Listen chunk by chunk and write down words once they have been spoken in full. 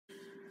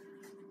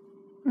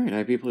Alright,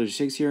 I People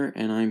 6 here,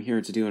 and I'm here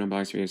to do an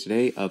unboxing review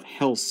today of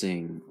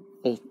Hellsing.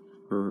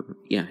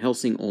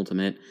 Hellsing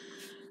Ultimate.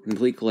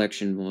 Complete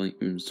collection,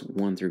 volumes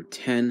 1 through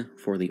 10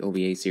 for the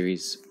OVA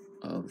series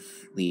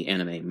of the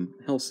anime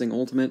Hellsing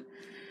Ultimate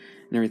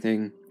and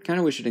everything. Kind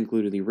of wish it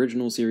included the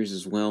original series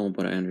as well,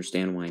 but I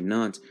understand why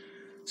not.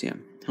 So yeah,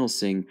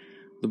 Hellsing.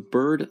 The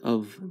bird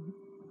of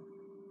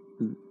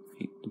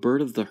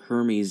the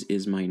Hermes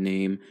is my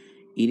name.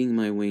 Eating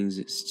my wings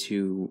is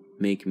to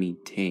make me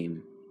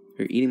tame.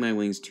 Or eating my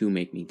wings to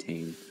make me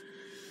tame.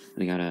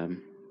 And I got a, I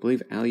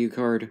believe,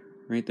 Alucard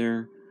right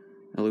there.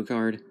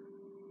 Alucard.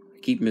 I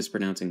keep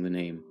mispronouncing the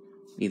name.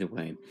 Either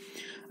way.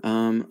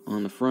 On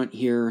the front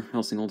here,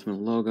 Hellsing Ultimate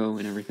logo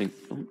and everything.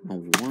 I don't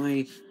know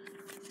why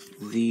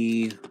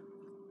the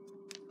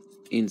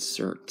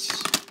insert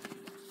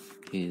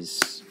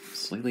is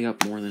slightly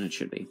up more than it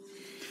should be.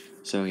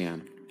 So yeah.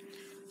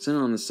 So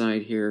on the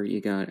side here, you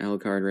got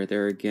Alucard right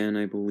there again,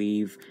 I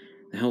believe.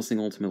 The Hellsing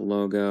Ultimate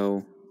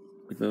logo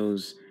with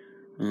those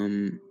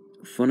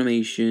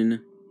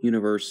Funimation,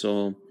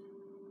 Universal,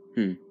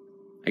 I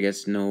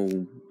guess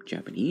no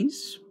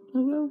Japanese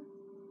logo?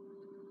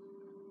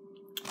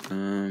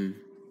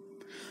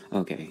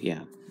 Okay,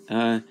 yeah.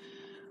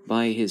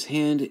 By his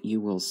hand, you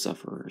will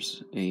suffer.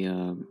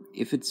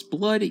 If it's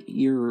blood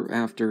you're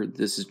after,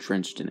 this is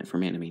drenched in it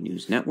from Anime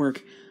News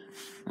Network.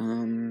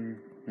 I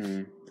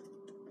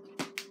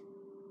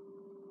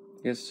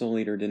guess Soul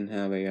Eater didn't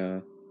have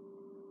a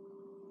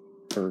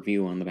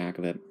review on the back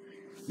of it.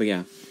 But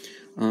yeah.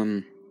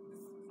 From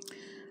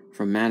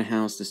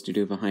Madhouse, the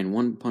studio behind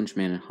One Punch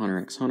Man and Hunter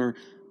x Hunter,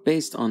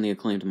 based on the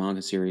acclaimed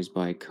manga series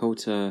by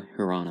Kota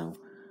Hirano.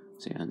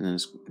 So yeah, and then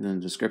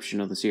the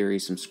description of the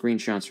series, some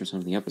screenshots from some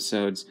of the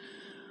episodes,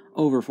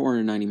 over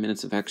 490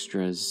 minutes of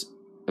extras,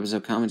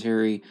 episode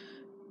commentary,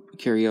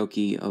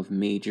 karaoke of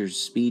Major's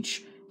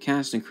speech,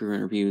 cast and crew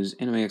interviews,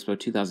 Anime Expo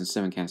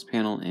 2007 cast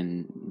panel,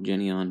 and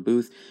Genion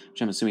booth,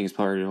 which I'm assuming is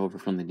ported over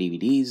from the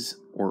DVDs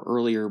or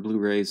earlier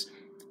Blu-rays,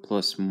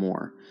 plus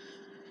more.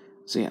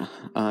 So yeah,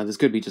 this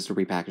could be just a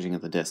repackaging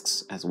of the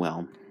discs as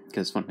well,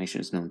 because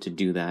Funimation is known to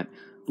do that.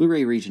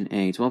 Blu-ray Region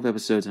A, 12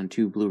 episodes on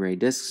 2 Blu-ray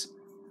discs.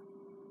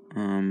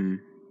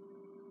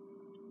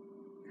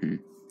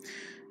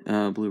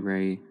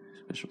 Blu-ray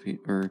special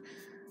or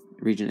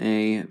Region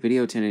A,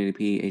 video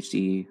 1080p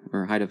HD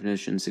or high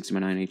definition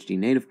 60x9 HD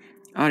native,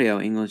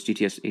 audio English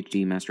DTS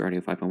HD Master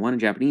Audio 5.1,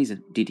 and Japanese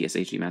DTS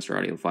HD Master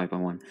Audio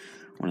 5.1. One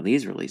of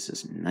these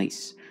releases,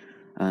 nice.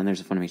 And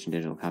there's a Funimation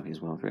digital copy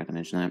as well, I forgot to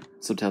mention that.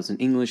 Subtitles in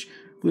English,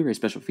 Blu-ray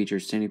special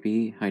features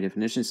 1080p, high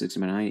definition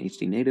 60x9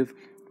 HD native,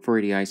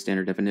 480i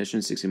standard definition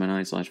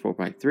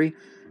 60x9/4x3,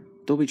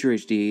 Dolby True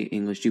HD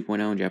English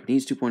 2.0 and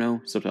Japanese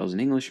 2.0, subtitles in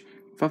English.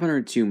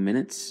 502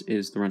 minutes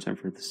is the runtime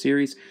for the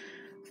series,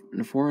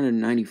 and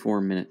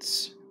 494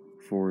 minutes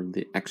for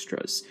the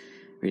extras.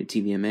 Rated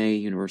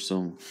TVMA,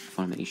 Universal,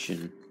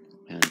 Funimation,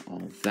 and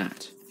all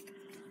that.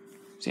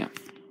 So yeah.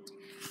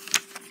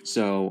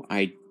 So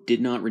I did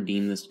not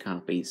redeem this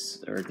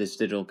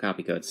digital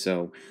copy code,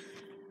 so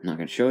I'm not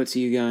going to show it to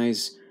you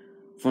guys.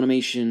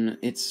 Funimation,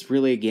 it's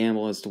really a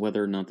gamble as to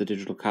whether or not the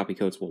digital copy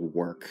codes will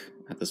work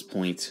at this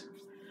point.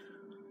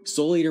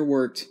 Soul Eater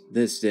worked,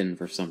 this didn't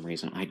for some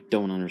reason. I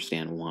don't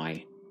understand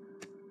why.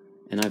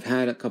 And I've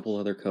had a couple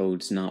other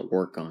codes not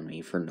work on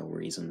me for no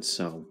reason,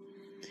 so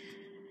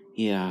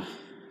yeah.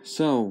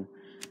 So,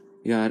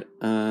 you got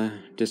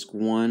disc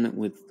 1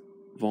 with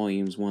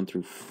volumes 1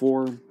 through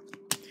 4.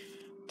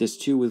 Disc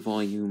 2 with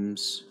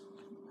volumes,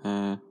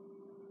 I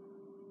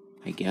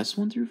guess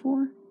 1 through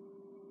 4?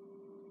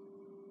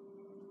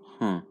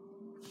 Huh.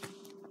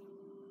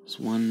 This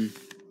one...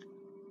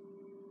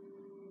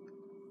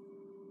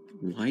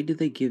 Why did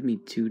they give me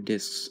 2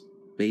 discs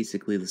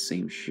basically the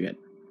same shit?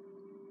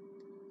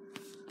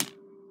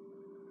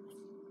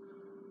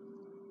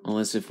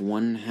 Unless if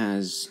one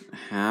has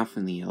half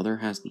and the other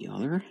has the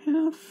other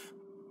half?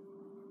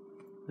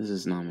 This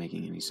is not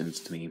making any sense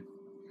to me.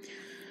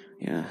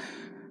 Yeah.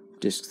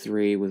 Disc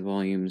 3 with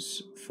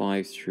volumes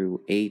 5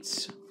 through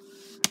 8.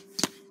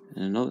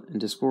 And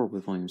Disc 4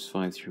 with volumes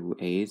 5 through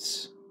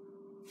 8.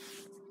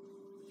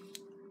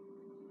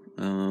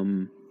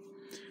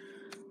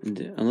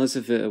 Unless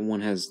if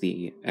one has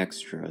the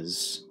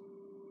extras,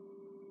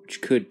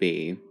 which could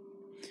be.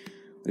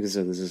 Like I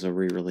said, this is a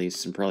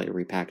re-release and probably a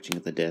repackaging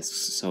of the discs,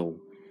 so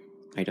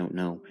I don't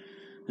know.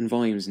 And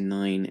volumes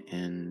 9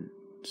 and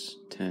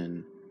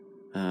 10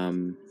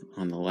 on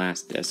the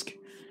last disc.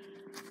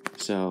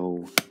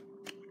 So,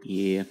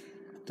 yeah,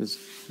 there's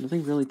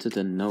nothing really to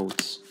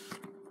denote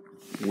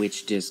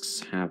which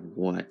discs have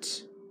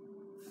what.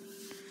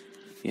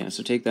 Yeah,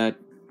 so take that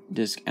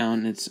disc out,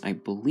 and it's, I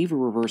believe, a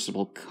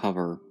reversible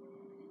cover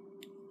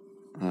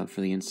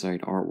for the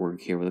inside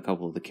artwork here with a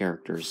couple of the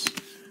characters,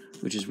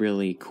 which is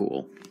really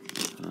cool.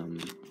 I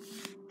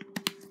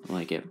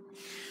like it.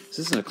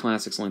 So this is a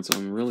classics line, so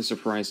I'm really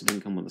surprised it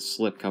didn't come with a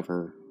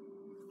slipcover,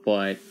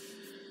 but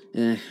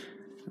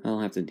I'll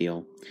have to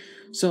deal.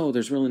 So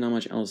there's really not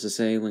much else to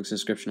say. Links in the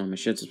description on my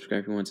shit,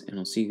 subscribe if you want, and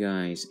I'll see you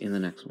guys in the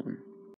next one.